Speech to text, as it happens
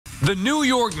The New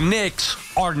York Knicks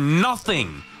are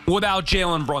nothing without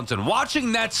Jalen Brunson.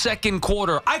 Watching that second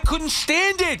quarter, I couldn't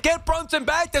stand it. Get Brunson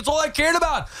back. That's all I cared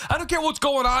about. I don't care what's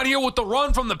going on here with the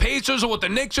run from the Pacers or what the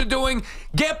Knicks are doing.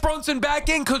 Get Brunson back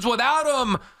in, because without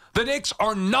him, the Knicks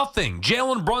are nothing.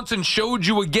 Jalen Brunson showed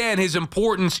you again his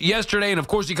importance yesterday, and of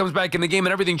course he comes back in the game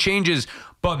and everything changes.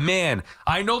 But man,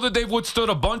 I know that they've withstood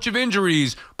a bunch of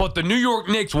injuries, but the New York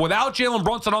Knicks, without Jalen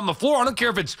Brunson on the floor, I don't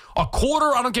care if it's a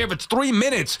quarter, I don't care if it's 3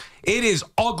 minutes, it is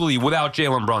ugly without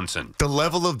Jalen Brunson. The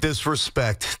level of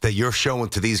disrespect that you're showing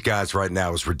to these guys right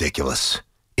now is ridiculous.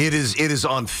 It is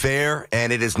unfair,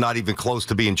 and it is not even close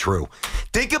to being true.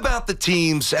 Think about the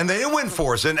teams, and they didn't win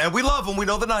for us, and we love them. We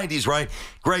know the 90s, right?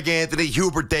 Greg Anthony,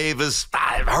 Hubert Davis,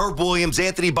 Herb Williams,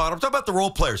 Anthony Bonner. I'm talking about the role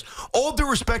players. All due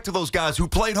respect to those guys who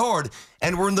played hard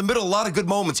and were in the middle of a lot of good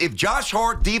moments. If Josh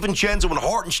Hart, DiVincenzo, and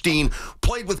Hartenstein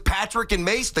played with Patrick and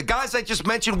Mace, the guys I just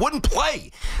mentioned wouldn't play.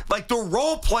 Like the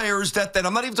role players that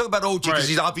I'm not even talking about OG because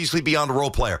he's obviously beyond a role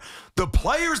player. The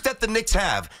players that the Knicks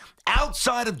have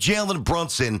outside of Jalen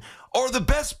Brunson are the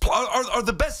best,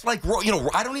 like,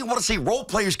 I don't even want to say role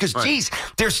players because, geez,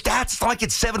 their stats like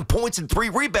it's 7 points and 3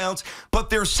 rebounds,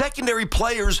 but their secondary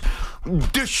players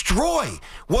destroy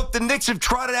what the Knicks have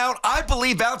trotted out, I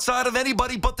believe, outside of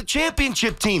anybody but the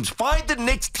championship teams. Find the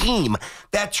Knicks team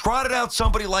that trotted out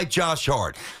somebody like Josh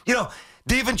Hart.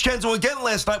 DiVincenzo again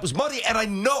last night was muddy, and I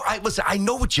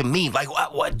know what you mean. Like,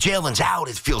 what Jalen's out,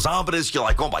 it feels ominous. You're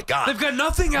like, oh my God, they've got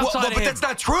nothing outside of him. But that's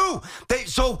not true.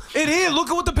 It is. Look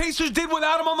at what the Pacers did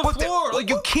without him on the floor.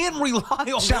 You can't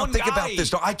rely on Sal, one think guy. about this,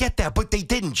 though. I get that, but they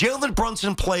didn't. Jalen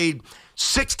Brunson played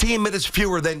 16 minutes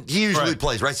fewer than he usually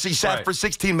plays, right? So he sat for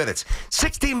 16 minutes.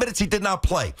 16 minutes he did not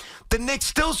play. The Knicks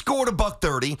still scored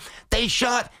 $130. They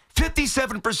shot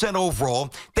 57%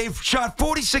 overall. They've shot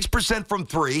 46% from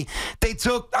 3. They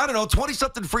took,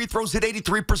 20-something free throws, hit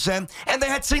 83%, and they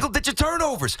had single-digit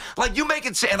turnovers. Like, you make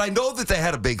it, and I know that they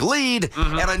had a big lead,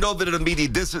 and I know that it immediately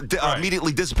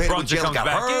dissipated when Jalen got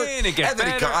hurt.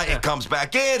 It comes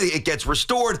back in, it gets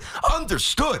restored.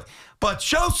 Understood. But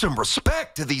show some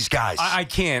respect to these guys. I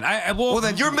can't. Well,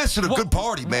 then you're missing a good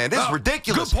party, man. This is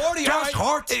ridiculous. Good party. Josh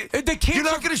Hart. You're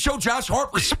not going to show Josh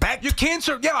Hart respect? You can't.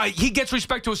 He gets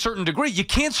respect to a certain degree. You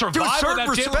can't survive without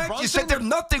Jalen Brunson. You said they're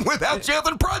nothing without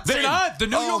Jalen Brunson. They're not. The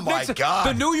New York Knicks. God.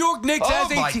 The New York Knicks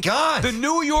The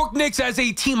New York Knicks as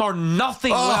a team are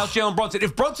nothing without Jalen Brunson.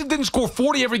 If Brunson didn't score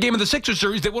 40 every game of the Sixers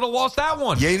series, they would have lost that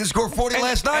one. Yeah, he didn't score 40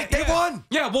 last night. They won.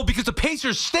 Yeah, well, because the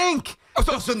Pacers stink.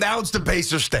 So now it's the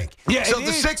Pacers stink. Yeah, so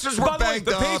the Sixers were banged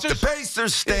up. The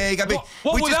Pacers stink. I mean,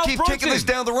 we just keep kicking this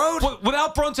down the road.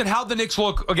 Without Brunson, how'd the Knicks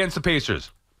look against the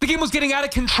Pacers? The game was getting out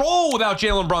of control without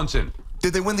Jalen Brunson.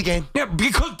 Did they win the game? Yeah,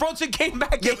 because Brunson came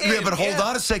back in. Yeah, but hold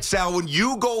on a sec, Sal. When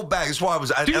you go back, that's why I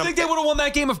was. Do you think they would have won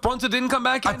that game if Brunson didn't come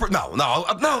back in? No.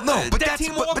 But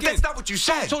that's not what you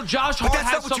said. So Josh Hart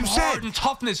has some heart and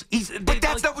toughness. But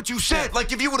that's not what you said.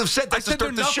 Like, if you would have said that to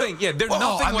start the show. Yeah, they're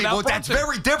nothing without Brunson. That's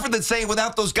very different than saying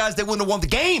without those guys, they wouldn't have won the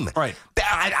game. Right.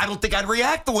 I don't think I'd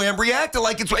react the way I'm reacting,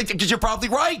 like it's because you're probably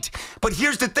right. But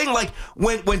here's the thing, like,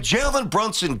 when Jalen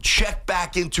Brunson checked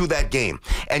back into that game,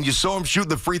 and you saw him shooting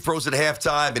the free throws at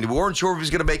halftime, and he weren't sure if he was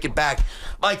going to make it back,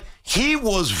 like, he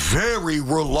was very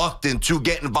reluctant to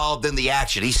get involved in the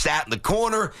action. He sat in the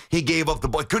corner. He gave up the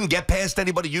ball. Couldn't get past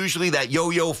anybody usually. That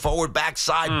yo-yo forward,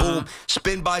 backside, boom,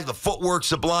 spin by, the footwork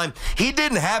sublime. He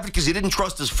didn't have it because he didn't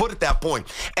trust his foot at that point.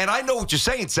 And I know what you're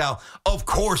saying, Sal. Of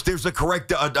course, there's a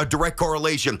direct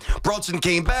correlation. Brunson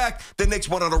came back. The Knicks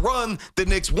went on a run. The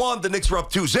Knicks won. The Knicks were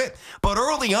up 2-0. But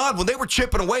early on, when they were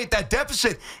chipping away at that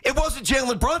deficit, it wasn't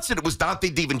Jalen Brunson. It was Dante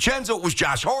DiVincenzo. It was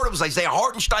Josh Hart. It was Isaiah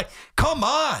Hartenstein. Come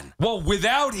on. Well,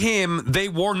 without him, they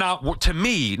were not, to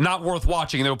me, not worth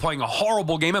watching. They were playing a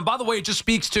horrible game. And by the way, it just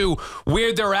speaks to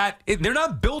where they're at. They're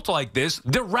not built like this.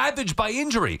 They're ravaged by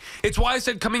injury. It's why I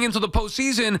said coming into the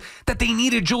postseason that they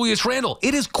needed Julius Randle.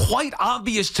 It is quite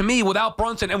obvious to me without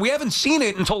Brunson, and we haven't seen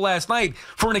it until last night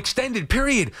for an extended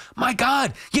period. My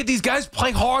God. Yeah, these guys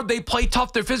play hard. They play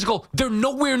tough. They're physical. They're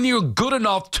nowhere near good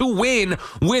enough to win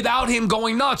without him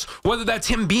going nuts, whether that's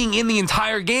him being in the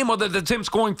entire game, whether that's him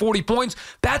scoring 40 points.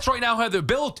 That's right now how they're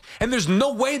built, and there's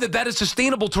no way that is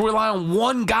sustainable to rely on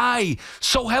one guy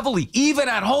so heavily, even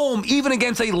at home, even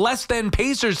against a less-than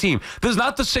Pacers team. This is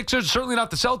not the Sixers, certainly not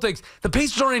the Celtics. The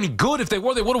Pacers aren't any good. If they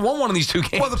were, they would have won one of these two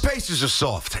games. Well, the Pacers are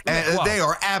soft, and they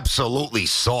are absolutely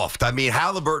soft. I mean,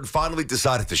 Halliburton finally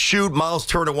decided to shoot. Miles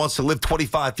Turner wants to live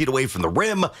 25 feet away from the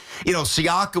rim.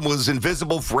 Siakam was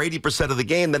invisible for 80% of the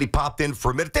game, then he popped in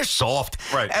for a minute. They're soft.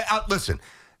 Right. Listen,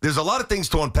 there's a lot of things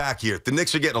to unpack here. The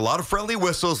Knicks are getting a lot of friendly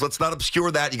whistles. Let's not obscure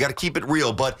that. You got to keep it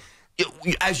real. But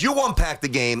as you unpack the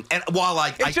game, and while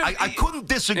I couldn't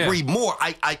disagree more,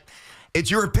 it's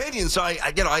your opinion, so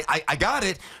I got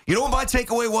it. You know what my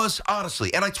takeaway was?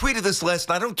 Honestly, and I tweeted this last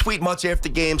night. I don't tweet much after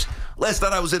games. Last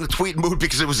night I was in a tweet mood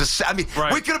because it was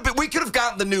we could have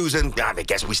gotten the news, and I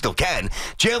guess we still can.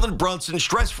 Jalen Brunson,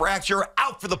 stress fracture,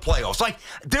 out for the playoffs. Like,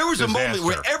 there was a moment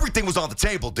where everything was on the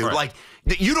table, dude. Right. Like,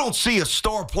 you don't see a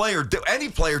star player, any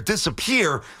player,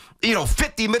 disappear.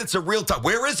 50 minutes of real time.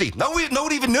 Where is he? No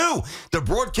one even knew. The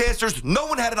broadcasters, no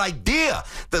one had an idea.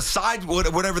 The side,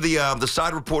 whatever the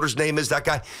side reporter's name is, that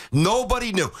guy,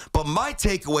 nobody knew. But my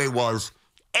takeaway was,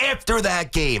 after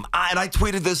that game, and I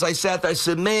tweeted this, I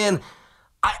said, man,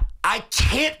 I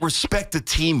can't respect the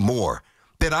team more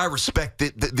than I respect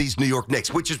these New York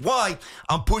Knicks, which is why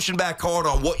I'm pushing back hard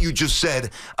on what you just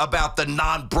said about the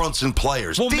non-Brunson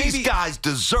players. Well, these guys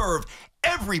deserve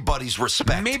everybody's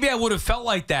respect. Maybe I would have felt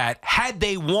like that had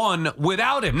they won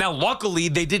without him. Now, luckily,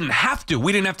 they didn't have to.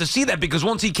 We didn't have to see that because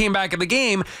once he came back in the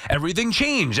game, everything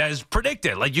changed as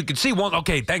predicted. Like, you could see,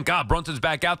 okay, thank God Brunson's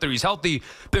back out there. He's healthy.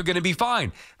 They're going to be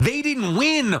fine. They didn't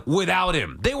win without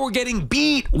him. They were getting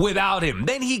beat without him.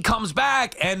 Then he comes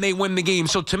back and they win the game.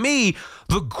 So to me,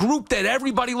 the group that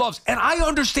everybody loves, and I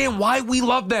understand why we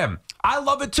love them. I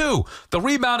love it too. The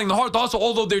rebounding, the heart, also,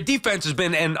 although their defense has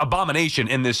been an abomination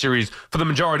in this series for the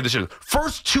majority of the series.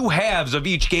 First two halves of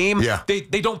each game, they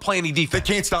don't play any defense.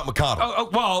 They can't stop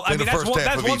McConnell. Well, I mean, that's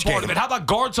one part of it. How about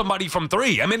guard somebody from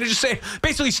three? I mean, they're just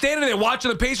basically standing there watching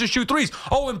the Pacers shoot threes.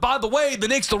 Oh, and by the way, the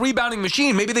Knicks, the rebounding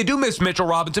machine, maybe they do miss Mitchell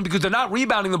Robinson because they're not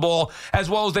rebounding the ball as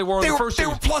well as they were in the first series.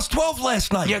 They were plus 12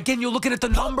 last night. Yeah, again, you're looking at the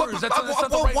numbers. I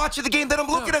won't watch the game, then I'm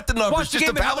looking at the numbers just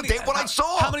to validate what I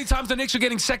saw. How many times the Knicks are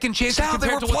getting second chances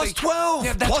compared to what plus 12.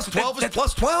 Yeah, plus 12 is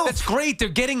plus 12. That's great. They're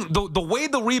getting the way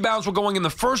the rebounds were going in the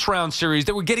first round series.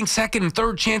 They were getting second and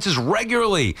third chances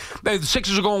regularly. The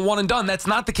Sixers are going one and done. That's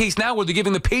not the case now where they're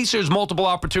giving the Pacers multiple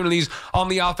opportunities on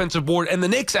the offensive board, and the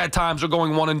Knicks at times are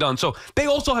going one and done. So they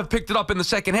also have picked it up in the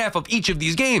second half of each of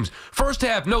these games. First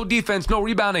half, no defense, no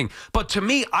rebounding. But to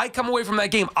me, I come away from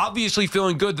that game obviously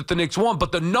feeling good that the Knicks won.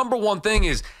 But the number one thing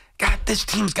is, God, this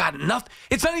team's got enough.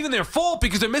 It's not even their fault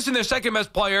because they're missing their second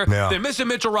best player. Yeah. They're missing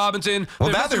Mitchell Robinson.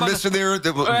 Well, now they're missing their. You're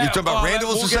talking about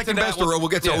Randall as the second best, or we'll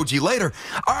get to OG later.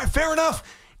 All right, fair enough.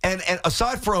 And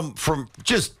aside from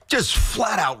just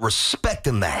flat out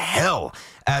respecting the hell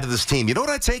out of this team, you know what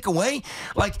I take away?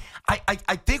 Like,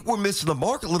 I think we're missing the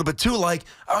mark a little bit too. Like,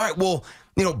 all right, well,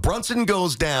 Brunson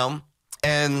goes down.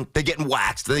 And they're getting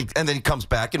waxed, and then he comes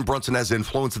back, and Brunson has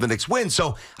influence in the Knicks win.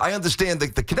 So I understand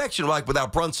the connection, like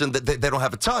without Brunson, they don't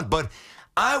have a ton. But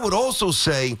I would also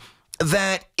say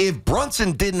that if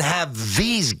Brunson didn't have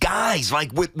these guys,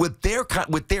 like with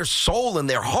their soul and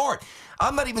their heart,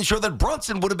 I'm not even sure that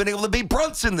Brunson would have been able to be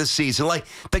Brunson this season. Like,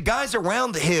 the guys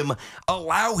around him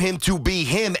allow him to be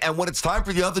him, and when it's time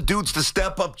for the other dudes to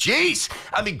step up, geez.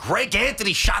 I mean, Greg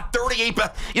Anthony shot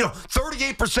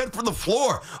 38% from the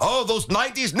floor. Oh, those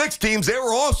 90s Knicks teams, they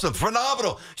were awesome,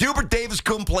 phenomenal. Hubert Davis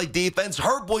couldn't play defense.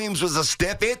 Herb Williams was a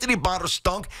stiff. Anthony Bonner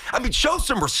stunk. I mean, show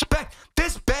some respect.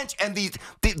 This bench and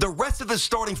the rest of the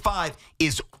starting five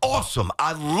is awesome.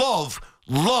 I love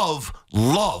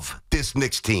this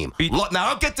Knicks team. Now,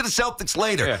 I'll get to the Celtics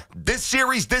later. Yeah. This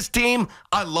series, this team,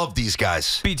 I love these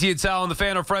guys. BT and Sal on the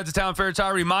Fan or Friends at Town Fair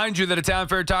Tire. Remind you that at Town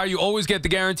Fair Tire, you always get the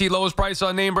guaranteed lowest price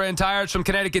on name brand tires from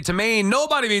Connecticut to Maine.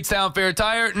 Nobody beats Town Fair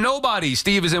Tire. Nobody.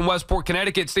 Steve is in Westport,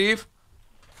 Connecticut. Steve?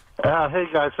 Hey,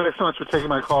 guys. Thanks so much for taking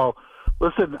my call.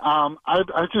 Listen,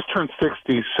 I just turned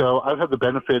 60, so I've had the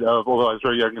benefit of, although I was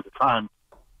very young at the time,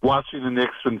 watching the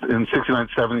Knicks in 69,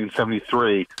 70, and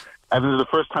 73. And this is the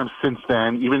first time since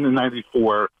then, even in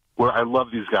 94, where I love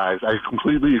these guys. I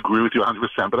completely agree with you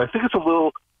 100%. But I think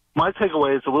my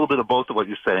takeaway is a little bit of both of what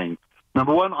you're saying.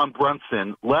 Number one, on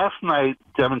Brunson, last night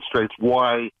demonstrates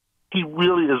why he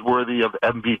really is worthy of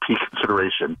MVP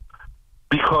consideration.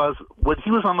 Because when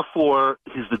he was on the floor,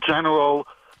 he's the general,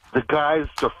 the guys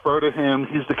defer to him,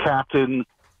 he's the captain,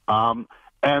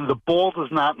 and the ball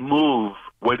does not move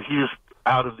when he's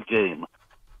out of the game.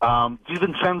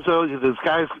 DiVincenzo, those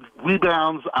guys,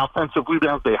 rebounds, offensive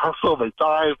rebounds, they hustle, they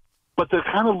dive, but they're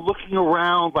kind of looking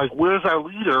around like, where's our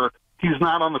leader? He's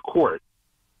not on the court.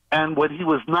 And when he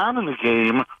was not in the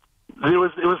game, it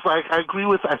was like, I agree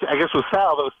with, I guess with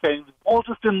Sal, that was saying, the ball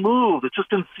just didn't move. It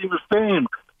just didn't seem the same.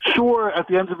 Sure, at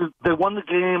the end of it, they won the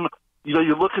game.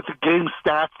 You look at the game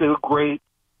stats, they were great.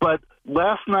 But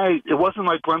last night, it wasn't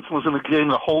like Brunson was in the game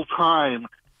the whole time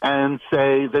and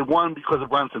say they won because of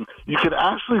Brunson. You could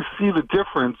actually see the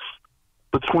difference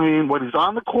between when he's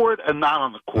on the court and not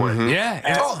on the court. Mm-hmm. Yeah.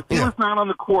 And if he was not on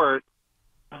the court,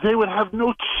 they would have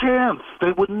no chance.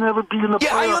 They would never be in the playoffs.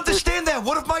 Yeah, I understand that.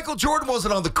 What if Michael Jordan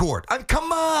wasn't on the court? Come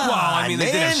on. Well, I mean,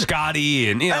 they did have Scotty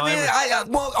and,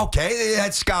 well, okay, they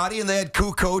had Scotty and they had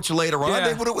Kukoc later on.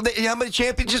 Yeah. How many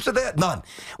championships did they have? None.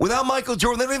 Without Michael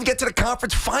Jordan, they don't even get to the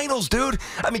conference finals, dude.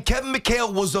 I mean, Kevin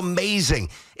McHale was amazing.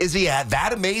 Is he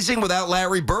that amazing without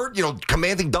Larry Bird,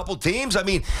 commanding double teams? I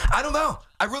mean, I don't know.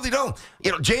 I really don't.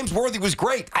 James Worthy was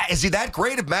great. Is he that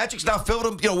great if Magic's not filled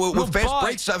him, with fast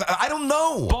breaks? I don't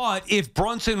know. But if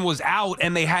Brunson was out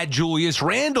and they had Julius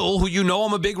Randle, who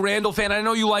I'm a big Randle fan. I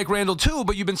know you like Randle too,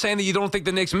 but you've been saying that you don't think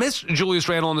the Knicks miss Julius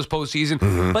Randle in this postseason.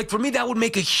 Mm-hmm. Like, for me, that would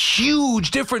make a huge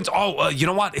difference. Oh, you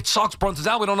know what? It sucks Brunson's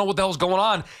out. We don't know what the hell's going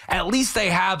on. At least they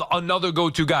have another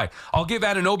go-to guy. I'll give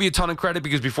Anunoby a ton of credit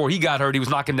because before he got hurt, he was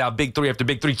knocking down big three after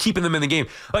big three, keeping them in the game.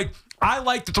 Like, I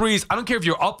like the threes. I don't care if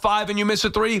you're up 5 and you miss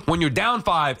a 3. When you're down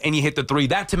 5 and you hit the 3,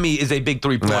 that to me is a big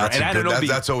three-pointer.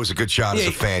 That's always a good shot as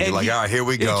a fan. You're like, all right, here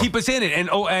we go. Keep us in it. And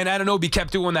Anunoby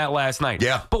kept doing that last night.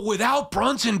 Yeah. But without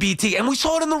Brunson, BT, and we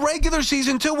saw it in the regular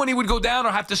season too when he would go down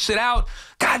or have to sit out.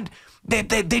 God, they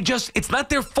just, it's not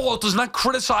their fault. It's not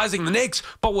criticizing the Knicks.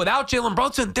 But without Jalen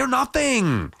Brunson, they're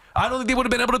nothing. I don't think they would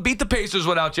have been able to beat the Pacers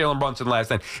without Jalen Brunson last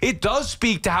night. It does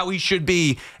speak to how he should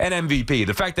be an MVP.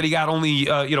 The fact that he got only,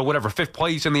 5th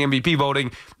place in the MVP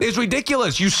voting is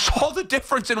ridiculous. You saw the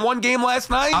difference in one game last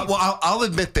night. I'll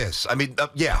admit this. I mean,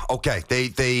 okay.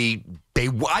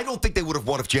 I don't think they would have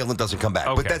won if Jalen doesn't come back.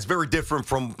 Okay. But that's very different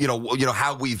from,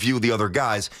 how we view the other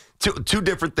guys. Two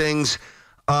different things.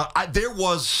 I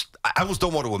almost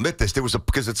don't want to admit this.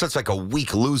 Because it's such like a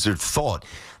weak loser thought.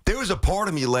 There was a part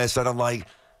of me last night, I'm like,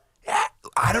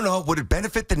 I don't know. Would it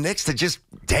benefit the Knicks to just,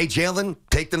 hey, Jalen,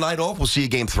 take the night off. We'll see you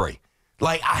game 3.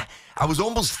 Like, I was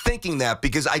almost thinking that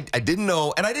because I didn't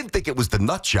know, and I didn't think it was the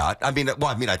nut shot. I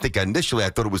think initially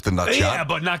I thought it was the nut shot. Yeah,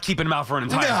 but not keeping him out for an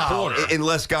entire quarter.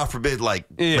 Unless, God forbid, a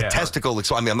testicle.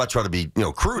 I'm not trying to be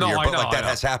crude here, but that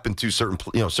has happened to certain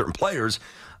players.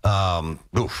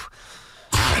 Oof.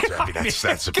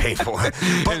 That's a painful.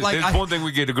 But there's one thing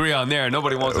we could agree on there.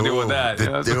 Nobody wants to deal with that.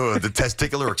 The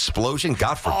testicular explosion.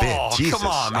 God forbid. Jesus. Come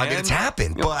on, man. I mean, it's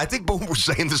happened. But I think Boom was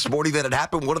saying this morning that it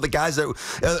happened. One of the guys that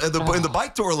in the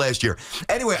bike tour last year.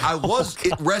 Anyway, I was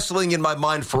wrestling in my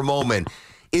mind for a moment.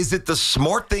 Is it the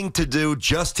smart thing to do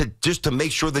just to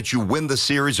make sure that you win the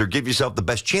series or give yourself the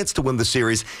best chance to win the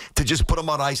series to just put them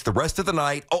on ice the rest of the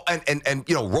night? Oh, and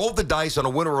roll the dice on a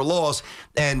win or a loss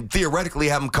and theoretically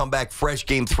have them come back fresh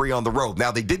game 3 on the road. Now,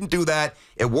 they didn't do that.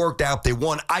 It worked out. They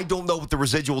won. I don't know what the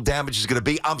residual damage is going to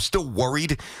be. I'm still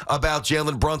worried about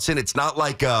Jalen Brunson. It's not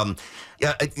like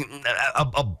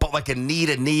like a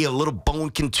knee, a little bone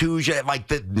contusion, like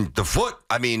the foot.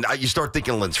 I mean, you start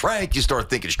thinking Lance Frank, you start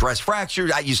thinking stress fracture.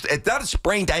 It's not a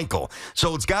sprained ankle,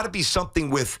 so it's got to be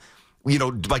something with,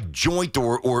 like joint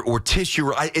or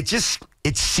tissue.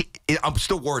 I'm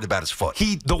still worried about his foot.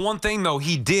 The one thing, though,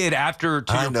 he did after,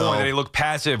 to your point, that he looked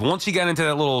passive. Once he got into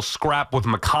that little scrap with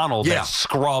McConnell, that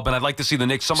scrub, and I'd like to see the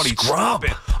Knicks, somebody stop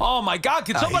it. Oh, my God.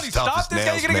 Can somebody stop this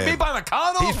guy? You're going to get beat by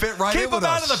McConnell? He fit right in with us. Keep him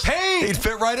out of the paint. He'd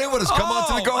fit right in with us. Come on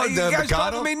to the guard, you guys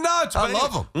driving me nuts. I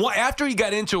love him. Well, after he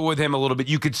got into it with him a little bit,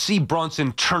 you could see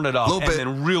Brunson turn it up and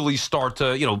then really start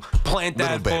to, plant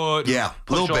that foot. Yeah,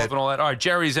 push off and all that. All right,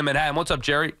 Jerry's in Manhattan. What's up,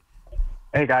 Jerry?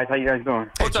 Hey, guys. How you guys doing?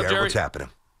 What's up, Jerry? What's happening?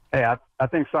 Hey, I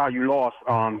think, Sal, you lost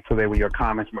today with your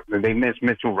comments. They missed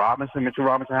Mitchell Robinson. Mitchell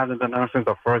Robinson hasn't done nothing since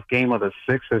the first game of the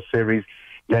Sixers series,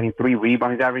 getting 3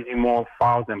 rebounds. He's averaging more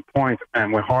fouls than points.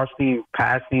 And with Harstein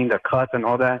passing, the cuts and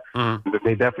all that,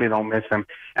 they definitely don't miss him.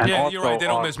 And yeah, also, you're right. They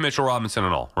don't miss Mitchell Robinson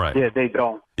at all. Right. Yeah, they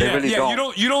don't. They really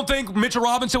don't. You don't think Mitchell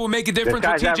Robinson would make a difference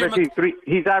with TJ?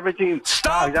 He's averaging.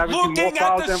 Stop looking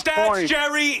at the stats,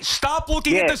 Jerry. Stop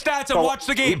looking at the stats and watch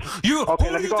the game. Who do you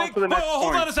think?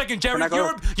 Hold on a second, Jerry.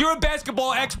 You're a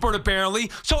basketball expert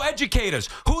apparently. So educate us.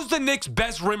 Who's the Knicks'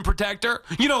 best rim protector?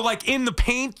 Like in the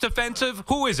paint, defensive.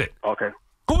 Who is it? Okay.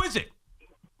 Who is it?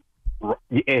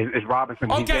 It's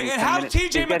Robinson. Okay, and how's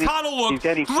TJ McConnell look?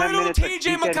 Little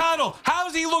TJ McConnell.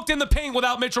 How's he looked in the paint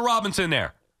without Mitchell Robinson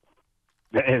there?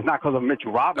 It's not because of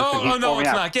Mitchell Robinson. No,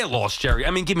 it's not. Get lost, Jerry.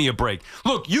 I mean, give me a break.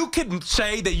 Look, you can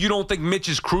say that you don't think Mitch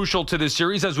is crucial to this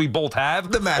series, as we both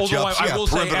have. The matchups,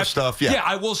 perimeter stuff, yeah,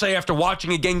 I will say after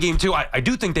watching again game 2, I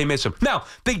do think they miss him. Now,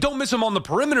 they don't miss him on the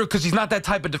perimeter because he's not that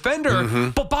type of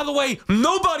defender. But by the way,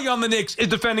 nobody on the Knicks is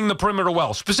defending the perimeter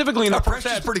well, specifically in the first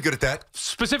half. Pretty good at that.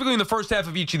 Specifically in the first half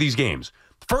of each of these games.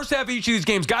 First half of each of these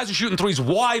games, guys are shooting threes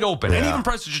wide open. And even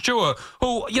Preston Chachua,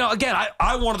 who, again,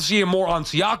 I wanted to see him more on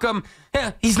Siakam.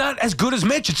 Yeah, he's not as good as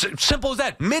Mitch. It's simple as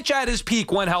that. Mitch at his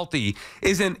peak when healthy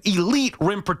is an elite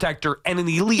rim protector and an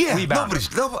elite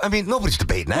rebounder. Nobody's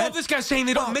debating that. Well, this guy's saying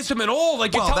they don't miss him at all.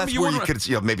 Like, you're telling me where you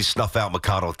could maybe snuff out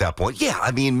McConnell at that point. Yeah,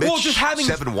 I mean, Mitch, just having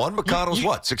 7'1", McConnell's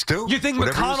what, 6'2"? You think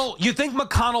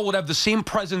McConnell would have the same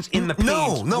presence in the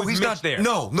paint? No, he's Mitch not there.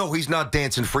 No, he's not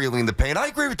dancing freely in the paint. I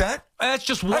agree with that. That's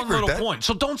just one little point.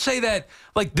 So don't say that,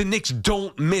 like, the Knicks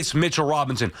don't miss Mitchell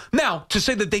Robinson. Now, to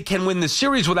say that they can win the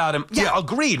series without him,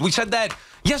 agreed. We said that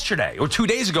yesterday or 2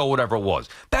 days ago, whatever it was.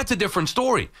 That's a different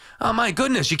story. Oh, my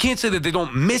goodness. You can't say that they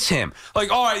don't miss him.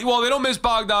 Like, all right, well, they don't miss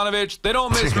Bogdanovich. They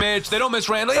don't miss Mitch. They don't miss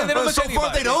Randall. Yeah, they don't miss anybody. So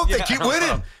far, they don't. They keep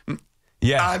winning.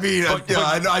 Yeah. I mean,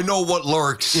 I know what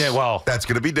lurks. Yeah, well. That's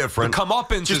going to be different. Come up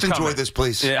and just enjoy this,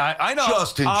 please. Yeah, I know.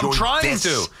 Just enjoy I'm trying this.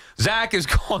 to. Zach is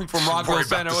calling from Rockville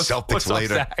Center. What's up,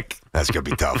 Zach? That's going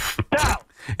to be tough. Now,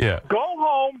 Go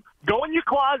home, go in your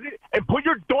closet, and put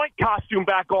your doink costume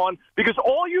back on because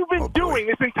all you've been doing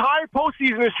this entire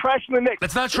postseason is trashing the Knicks.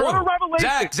 That's not true. What a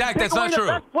revelation. Zach, that's not true.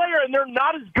 The best player, and they're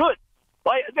not as good.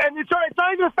 And it's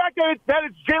not even the fact that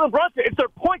it's Jalen Brunson. It's their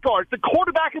point guard. It's the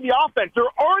quarterback of the offense. They're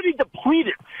already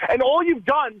depleted, and all you've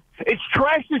done is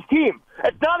trash this team.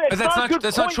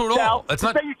 That's not true at all. That's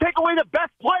not. You take away the best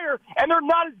player, and they're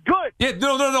not as good. Yeah,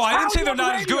 no. I didn't say they're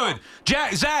not as good.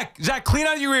 Zach, clean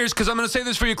out your ears because I'm going to say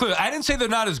this for you clearly. I didn't say they're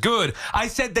not as good. I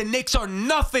said the Knicks are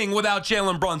nothing without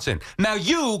Jalen Brunson. Now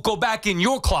you go back in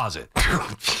your closet.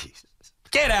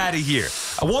 Get out of here.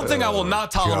 One thing I will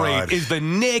not tolerate is the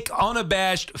Knick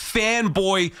unabashed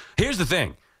fanboy. Here's the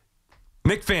thing.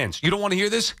 Knick fans, you don't want to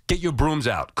hear this? Get your brooms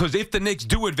out. Because if the Knicks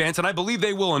do advance, and I believe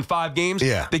they will in 5 games,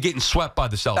 they're getting swept by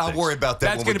the Celtics. I'll worry about that.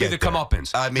 That's going to be the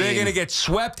comeuppance. They're going to get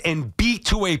swept and beat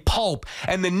to a pulp,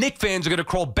 and the Knick fans are going to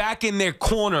crawl back in their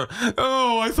corner.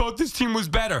 Oh, I thought this team was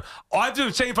better. I've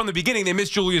been saying from the beginning they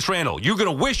missed Julius Randle. You're going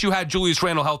to wish you had Julius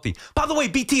Randle healthy. By the way,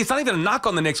 BT, it's not even a knock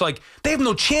on the Knicks. Like, they have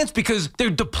no chance because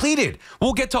they're depleted.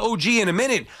 We'll get to OG in a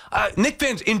minute. Knick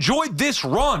fans, enjoy this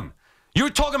run. You're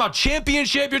talking about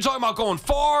championship. You're talking about going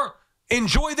far.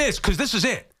 Enjoy this because this is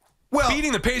it. Well,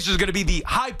 beating the Pacers is going to be the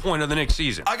high point of the next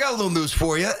season. I got a little news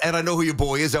for you, and I know who your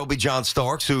boy is. That will be John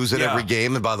Starks, who's at every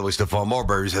game. And by the way, Stephon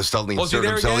Marbury has suddenly inserted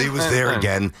himself. He was there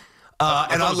again.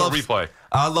 And I love replay.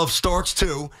 I love Starks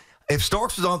too. If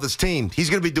Starks was on this team, he's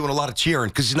going to be doing a lot of cheering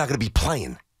because he's not going to be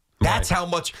playing. That's how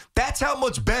much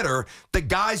better the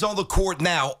guys on the court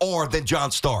now are than John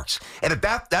Starks. And if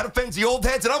that offends the old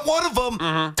heads, and I'm one of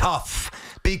them, tough.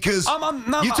 Because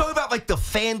you talk about like the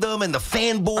fandom and the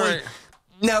fanboy. Right.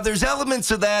 Now, there's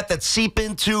elements of that seep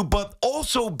into, but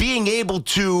also being able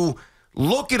to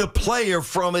look at a player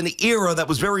from an era that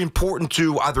was very important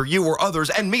to either you or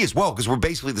others, and me as well, because we're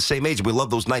basically the same age and we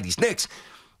love those 90s Knicks,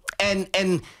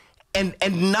 and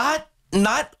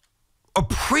not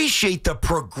appreciate the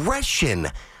progression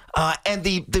and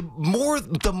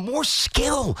the more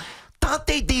skill.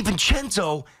 Dante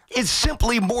DiVincenzo is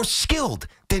simply more skilled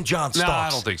than John Starks. No, I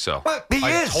don't think so. Well, he is.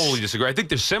 I totally disagree. I think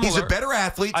they're similar. He's a better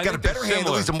athlete. He's got a better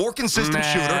handle. He's a more consistent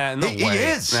shooter. No he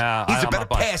way. Is. Nah, he's a better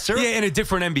passer. Yeah, in a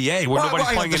different NBA where nobody's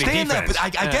playing any defense. That, but I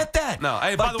get that. No,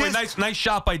 hey, by the way, nice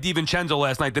shot by DiVincenzo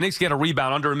last night. The Knicks get a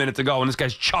rebound under a minute to go, and this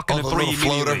guy's chucking a three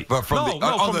immediately.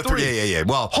 From three. Yeah.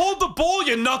 Well, hold the ball,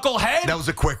 you knucklehead. That was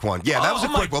a quick one. Yeah, that was a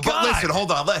quick one. But listen,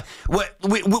 hold on.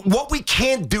 What we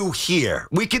can't do here,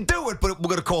 we can do it, but we're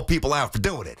going to call people out for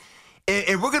doing it.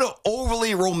 And we're going to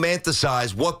overly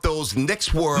romanticize what those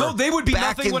Knicks were they would be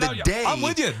back in the day. I'm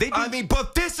with you.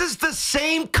 But this is the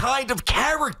same kind of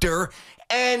character,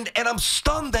 and I'm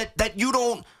stunned that you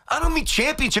don't – I don't mean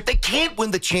championship. They can't win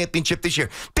the championship this year.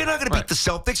 They're not going to beat the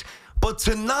Celtics. But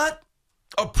to not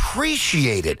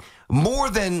appreciate it more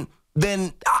than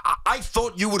I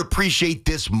thought you would appreciate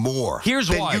this more. Here's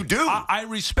why. You do. I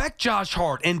respect Josh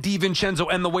Hart and DiVincenzo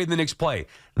and the way the Knicks play.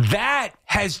 That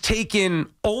has taken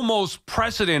almost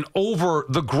precedent over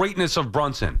the greatness of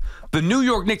Brunson. The New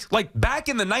York Knicks, like back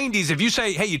in the 90s, if you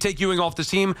say, hey, you take Ewing off this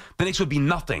team, the Knicks would be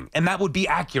nothing. And that would be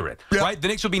accurate, right? The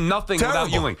Knicks would be nothing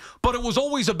without Ewing. But it was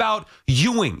always about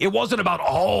Ewing. It wasn't about,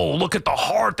 oh, look at the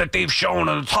heart that they've shown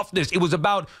and the toughness. It was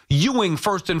about Ewing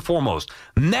first and foremost.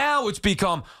 Now it's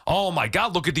become, oh, my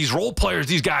God, look at these role players.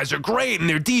 These guys are great, and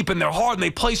they're deep, and they're hard, and they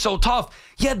play so tough.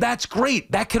 Yeah, that's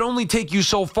great. That can only take you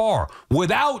so far.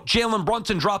 Without Jalen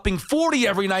Brunson dropping 40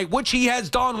 every night, which he has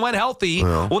done when healthy,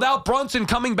 without Brunson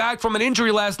coming back from an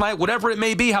injury last night, whatever it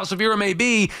may be, how severe it may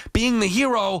be, being the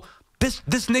hero,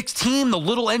 this Knicks team, the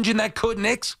little engine that could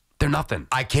Knicks, they're nothing.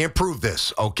 I can't prove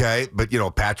this, okay? But,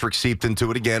 Patrick seeped into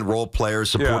it again, role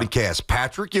players, supporting cast.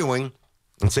 Patrick Ewing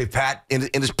and say Pat in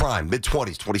his prime,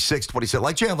 mid-20s, 26, 27,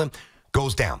 like Jalen,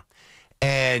 goes down.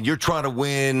 And you're trying to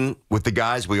win with the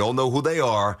guys, we all know who they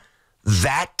are.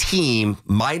 That team,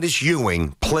 minus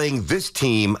Ewing, playing this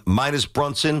team, minus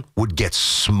Brunson, would get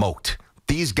smoked.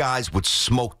 These guys would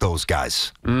smoke those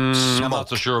guys. I'm not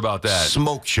so sure about that.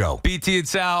 Smoke show. BT and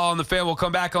Sal on the fan. We'll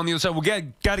come back on the other side. We'll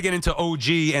got to get into OG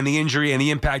and the injury and the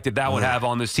impact that would have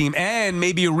on this team, and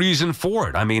maybe a reason for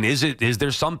it. I mean, is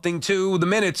there something to the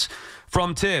minutes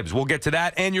from Tibbs? We'll get to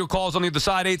that and your calls on the other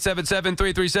side.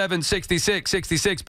 877-337-6666.